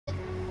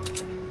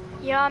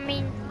Yeah, I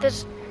mean,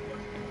 there's...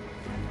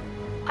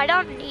 I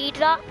don't need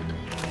that.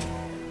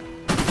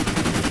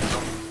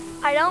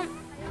 I don't...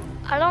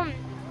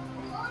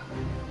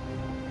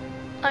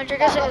 I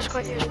guess it is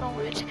quite useful.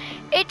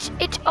 It's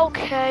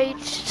okay,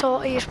 it's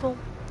sort of useful.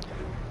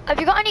 Have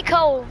you got any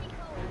coal?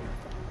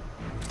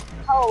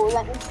 Oh,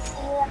 let me see.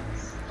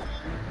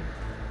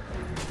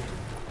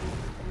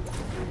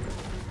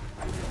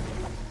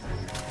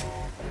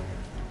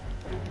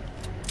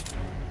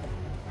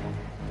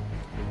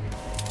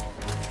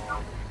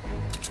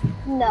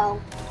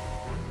 No.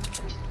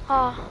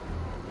 Ah.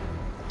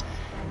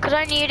 Because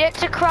I need it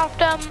to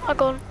craft a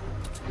gun.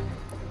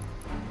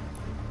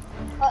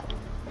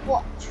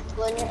 What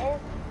gun it is?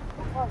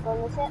 What gun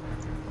is it?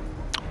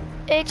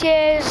 It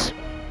is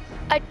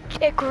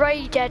a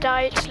grey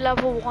Deadeye, it's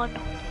level 1.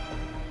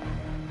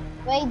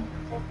 Grey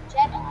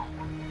Jedi?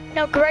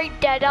 No, grey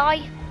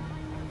Deadeye.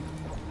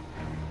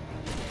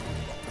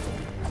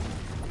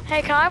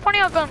 Hey, can I have one of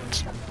your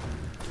guns?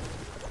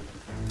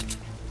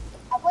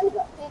 I've only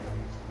got 3 guns.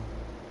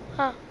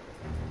 Huh.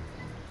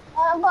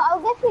 But I'll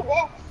give you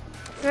this.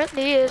 It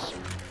really is.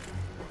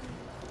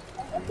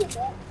 I'll give you this.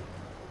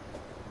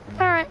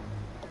 Alright.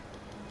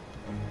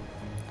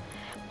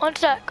 One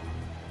sec.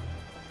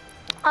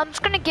 I'm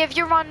just gonna give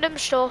you random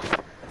stuff.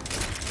 Says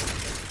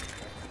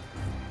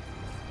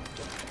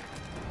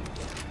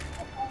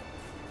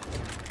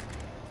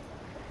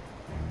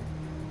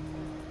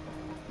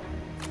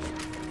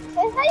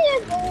how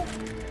you're doing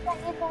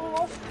this.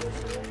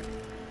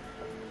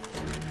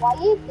 Why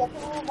are you giving me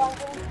random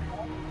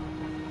stuff?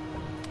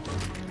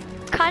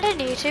 Kinda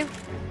need to.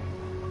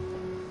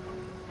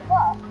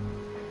 What?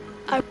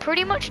 I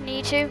pretty much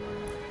need to.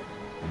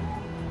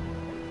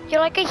 You're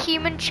like a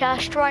human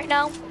chest right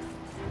now.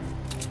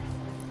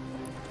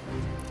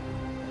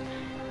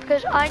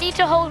 Because I need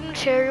to hold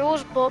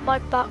materials, but my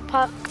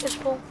backpack is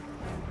full.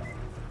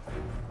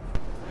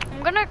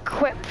 I'm gonna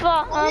equip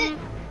that.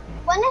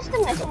 When is the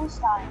mission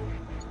starting?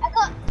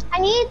 I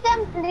need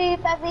them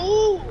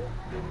blueberries.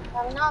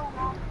 No.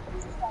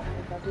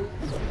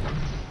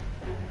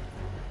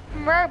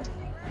 Rob.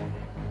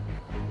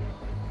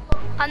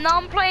 And now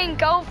I'm playing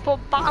golf, but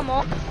bottom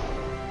up.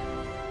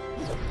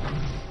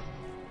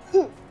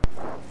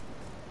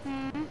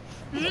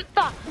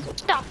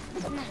 Stop.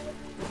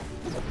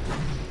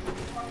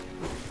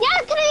 Yeah,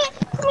 come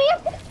here,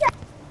 picture.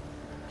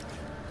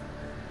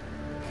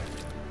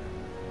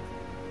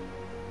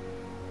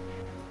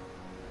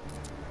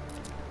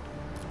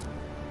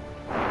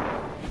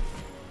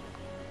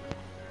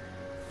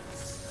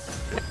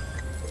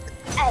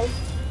 Hey,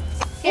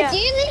 Yeah. did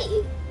you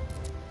leave?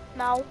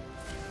 No.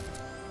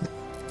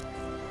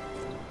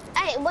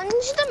 Hey,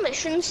 when's the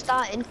mission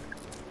starting?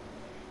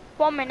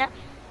 1 minute.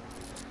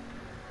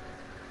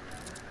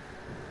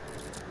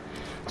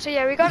 So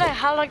yeah, we gotta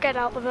hella get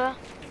out of there.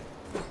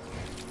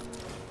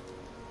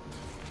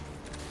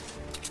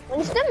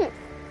 When's the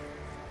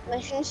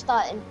mission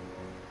starting?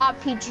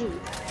 RPG.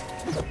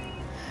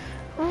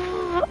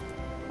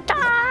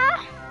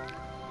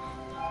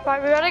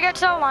 Right, we gotta get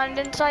to the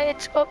landing site.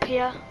 It's up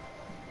here.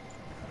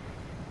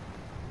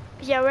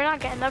 Yeah, we're not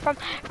getting there from.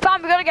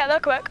 Fam, we gotta get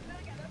there quick.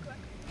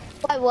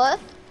 Wait, what?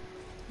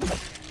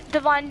 The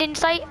landing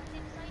site.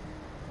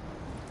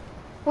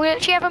 We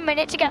actually have a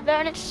minute to get there,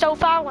 and it's so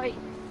far away.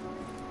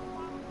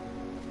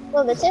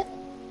 What is it?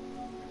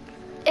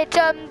 It's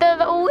the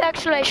little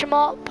exclamation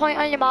mark point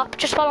on your map.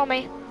 Just follow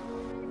me.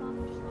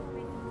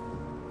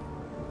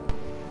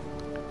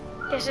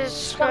 This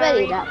is Not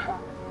really scary. that far.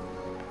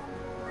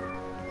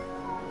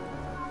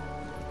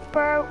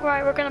 Bro,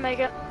 right, we're gonna make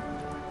it.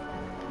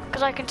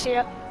 Cause I can see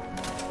it.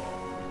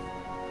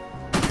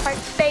 Right,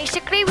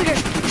 basically we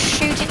just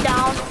shoot it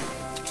down.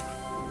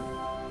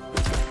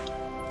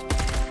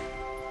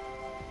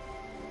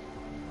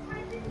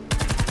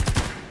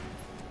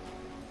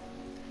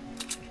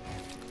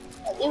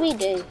 What do we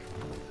do?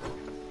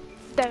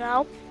 Don't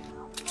know.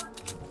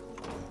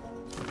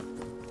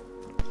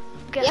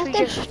 Guess we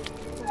just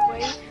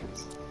wait.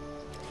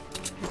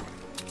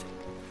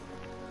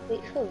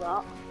 Wait for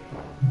what?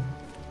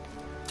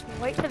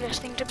 Wait for this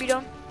thing to be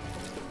done.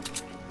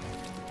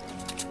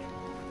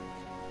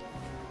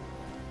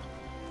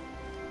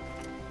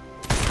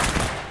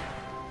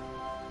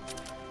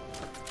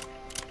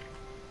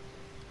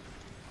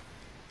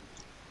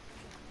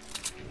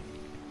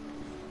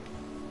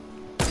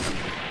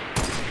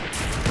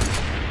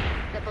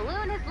 The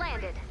balloon has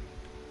landed.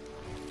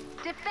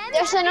 Defend.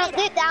 There's an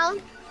update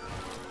down.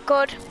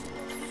 Good.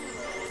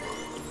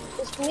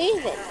 It's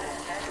moving.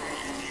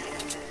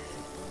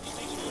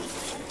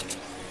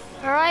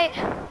 Alright.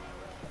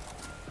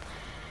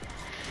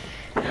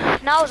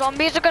 Now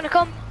zombies are gonna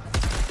come.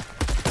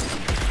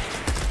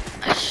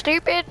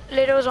 Stupid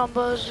little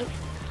zombies.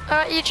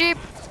 Alright, YouTube.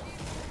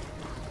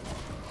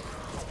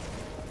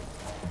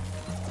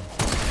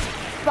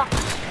 Bah.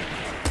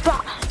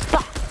 Bah.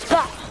 Bah.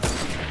 Bah.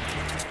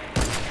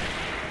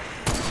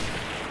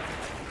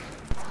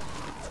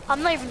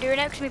 I'm not even doing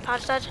it because my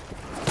pad said.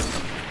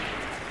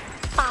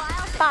 Bah.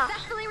 Bah.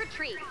 Successfully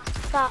retreat.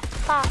 Bah.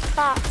 Bah.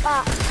 Bah.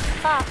 Bah.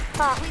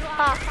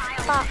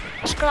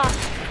 Scrap.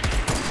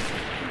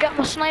 Get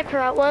my sniper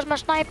out. Where's my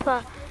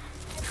sniper?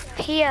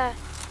 Here.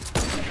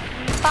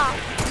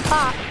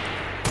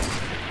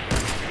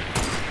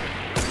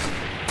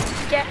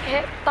 Get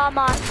hit by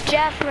my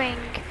death ring.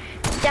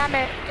 Damn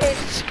it,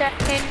 it's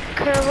getting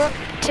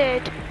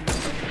corrupted.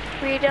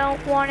 We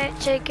don't want it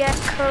to get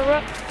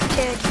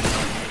corrupted.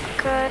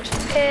 Cause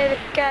if it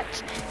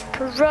gets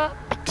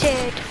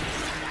corrupted,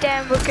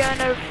 then we're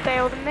gonna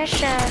fail the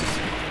mission.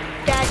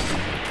 Then,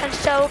 and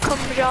so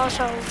comes your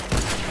soul.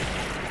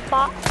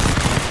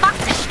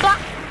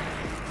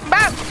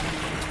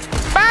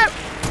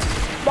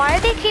 Why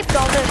do they keep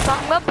doing this?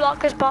 I'm gonna block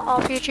this bot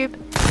off YouTube.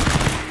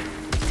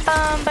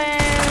 Bam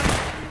bam.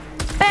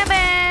 Bam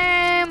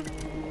bam.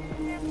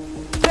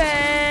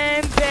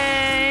 Bam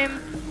bam.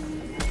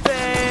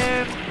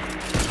 Bam.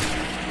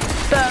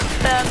 Bam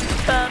bam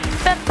bam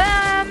bam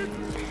bam.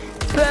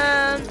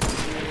 Bam.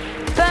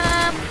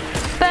 Bam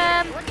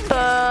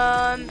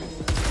bam.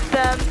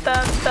 Bam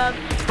bam bam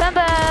bam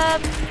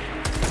bam.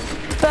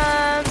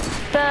 Bam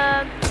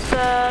bam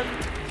bam.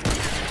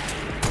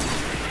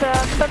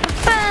 Bam bam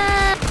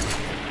bam.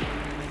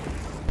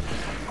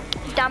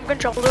 Damn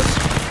controllers.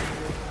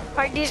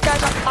 Right, these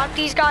guys are back.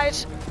 These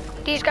guys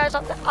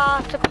at the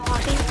after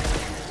party.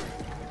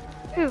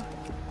 Ooh.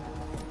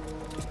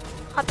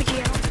 Happy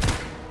GM.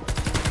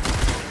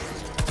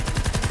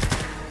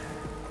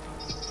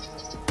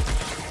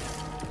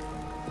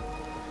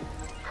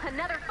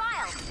 Another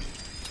file.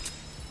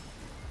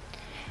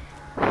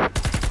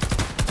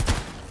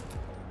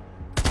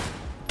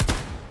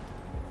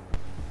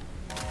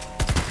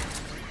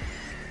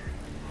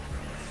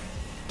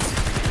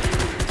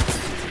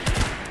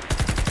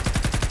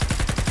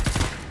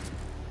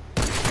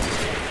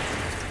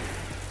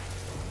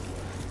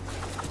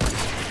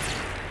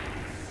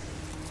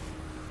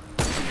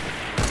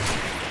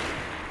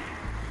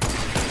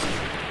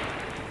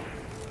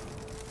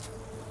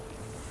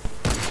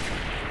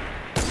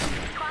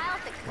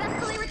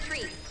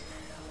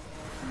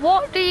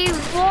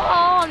 What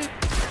on?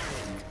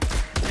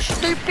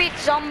 Stupid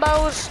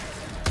zombos.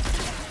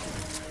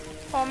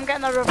 Oh, I'm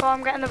getting the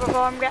reform,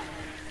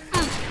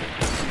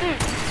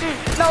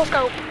 No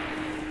scope.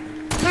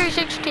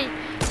 360.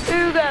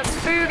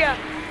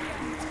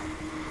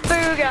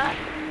 Booga.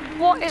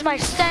 What is my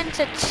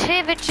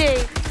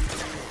sensitivity?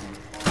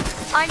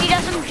 I need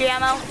SMG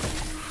ammo.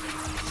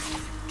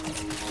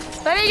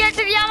 Let me get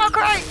to the ammo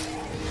crate.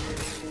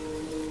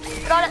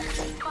 Got it.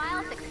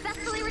 File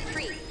successfully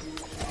retrieved.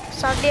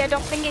 Sadly, I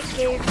don't think it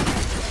gave.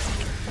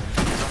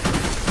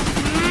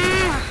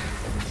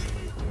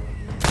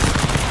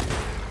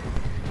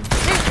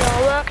 This is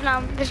all work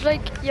now. It's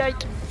like,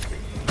 yike.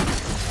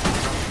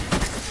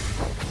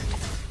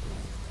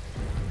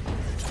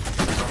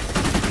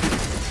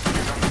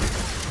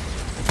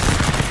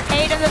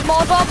 Aiden, there's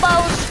more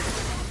bombos.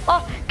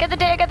 Oh, get the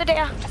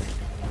data.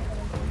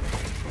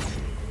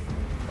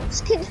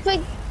 Just keep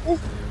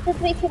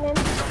breaking in.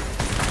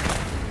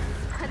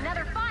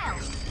 Another file.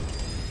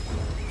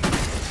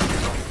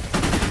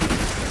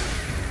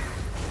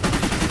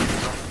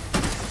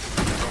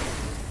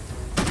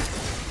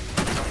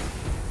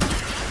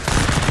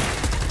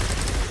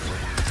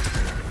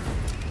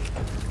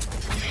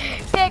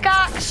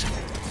 Pickaxe!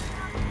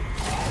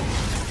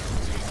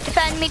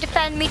 Defend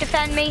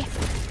me.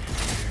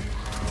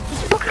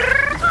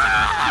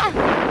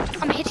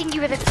 I'm hitting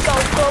you with a go.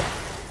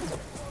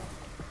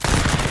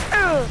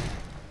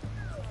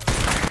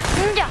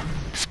 Yeah,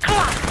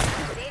 scrap.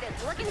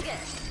 Data's looking good.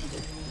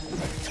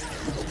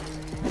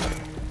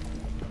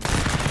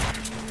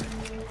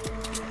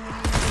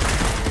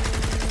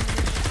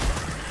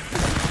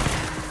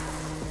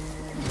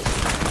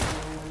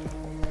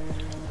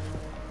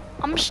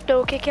 I'm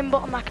still kicking,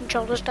 but my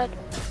controller's dead.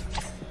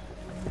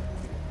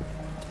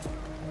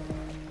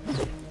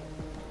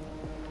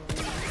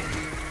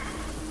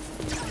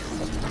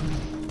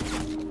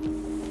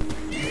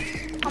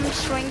 I'm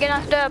swinging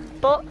at the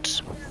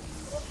butts.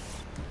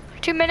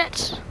 2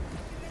 minutes.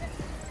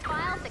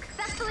 File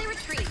successfully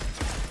retrieved.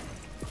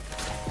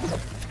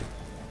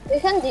 We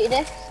can do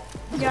this.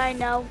 Yeah, I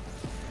know.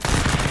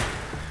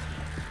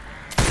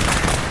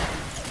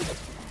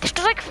 This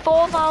does like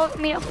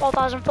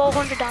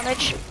 4,400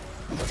 damage.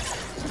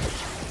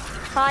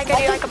 I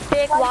gotta do like a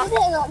big Why whack. did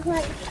it look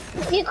like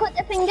you cut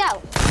the thing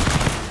out?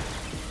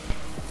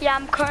 Yeah,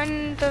 I'm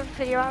cutting the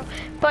video out.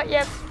 But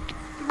yeah.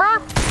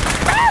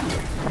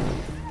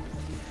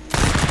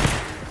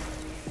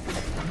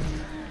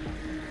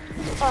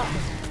 Oh.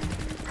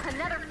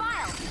 Another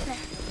file.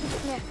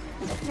 Yeah.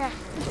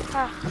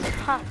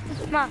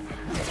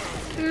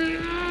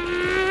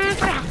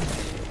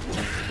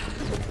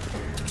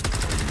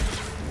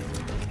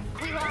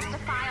 We lost the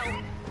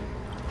file.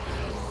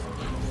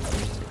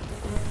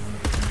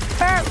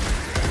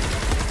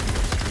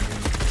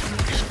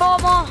 Just 4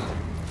 more.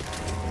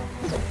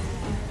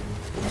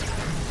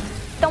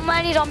 Don't let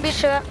any zombies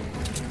to it.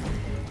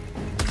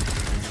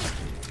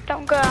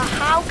 Don't care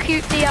how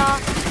cute they are,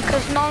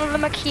 because none of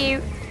them are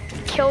cute.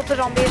 Kill the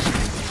zombies.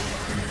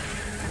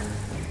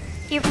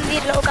 even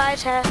these little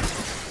guys here,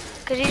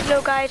 because these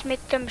little guys make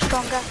them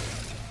stronger.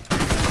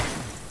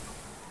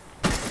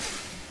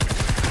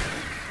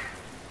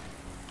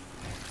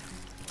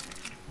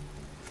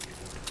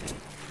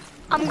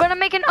 I'm gonna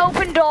make an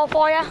open door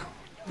for you.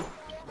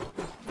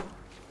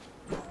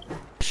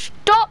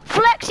 Stop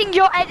flexing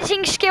your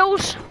editing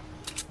skills.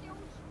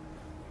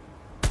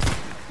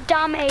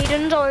 Damn,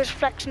 Aiden's always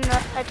flexing the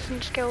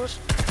editing skills.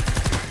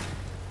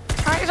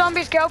 Alright,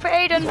 zombies, go for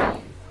Aiden.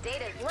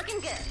 Data's looking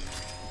good.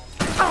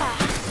 Ah.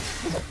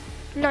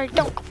 No,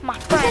 don't go for my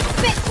friend. Is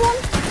this thick one?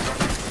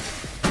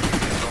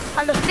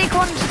 And the thick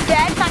one's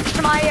dead thanks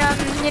to my,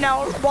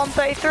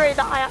 133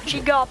 that I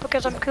actually got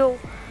because I'm cool.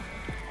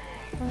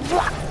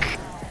 Whack.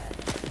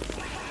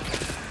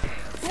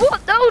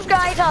 What? Those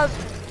guys have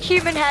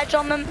human heads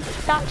on them.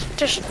 That's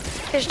just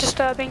is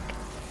disturbing.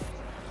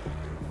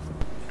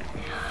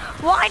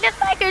 Why did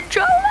they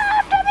control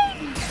after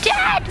me?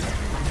 Dead!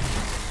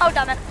 Oh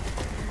damn it.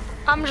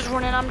 I'm just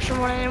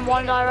running in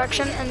one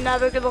direction and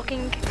never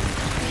looking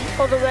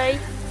the other way.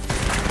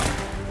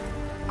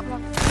 Come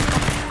on.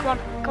 Come on,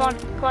 come on,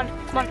 come on,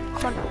 come on,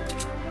 come on.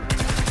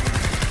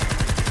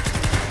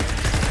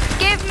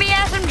 Give me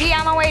SMG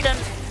ammo, Aiden.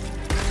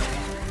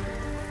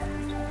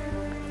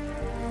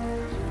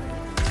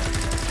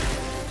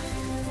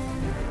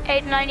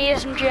 Aiden, I need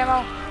SMG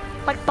ammo.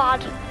 Like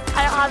bad.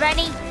 I don't have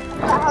any.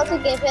 How to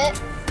give it?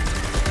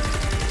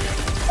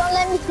 Don't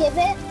let me give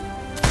it.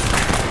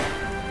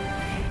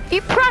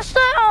 You pressed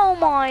it? Oh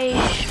my.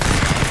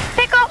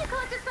 Pick up.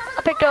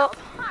 I picked up.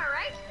 All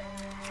right.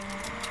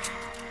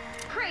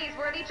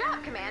 Praiseworthy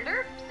job,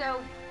 Commander.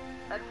 So,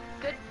 a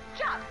good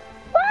job.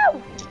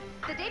 Woo!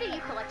 The data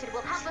you collected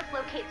will help us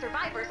locate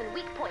survivors and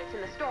weak points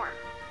in the storm.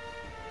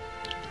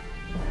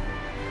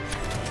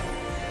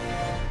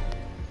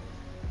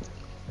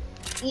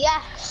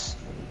 Yes.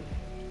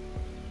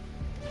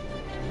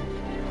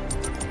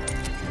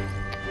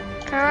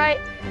 All right.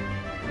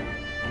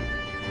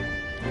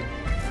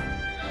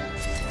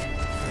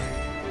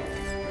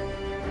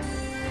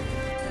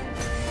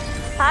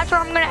 That's where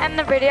I'm gonna end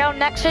the video.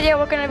 Next video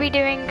we're gonna be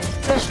doing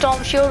the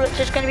storm shield, which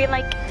is gonna be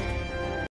like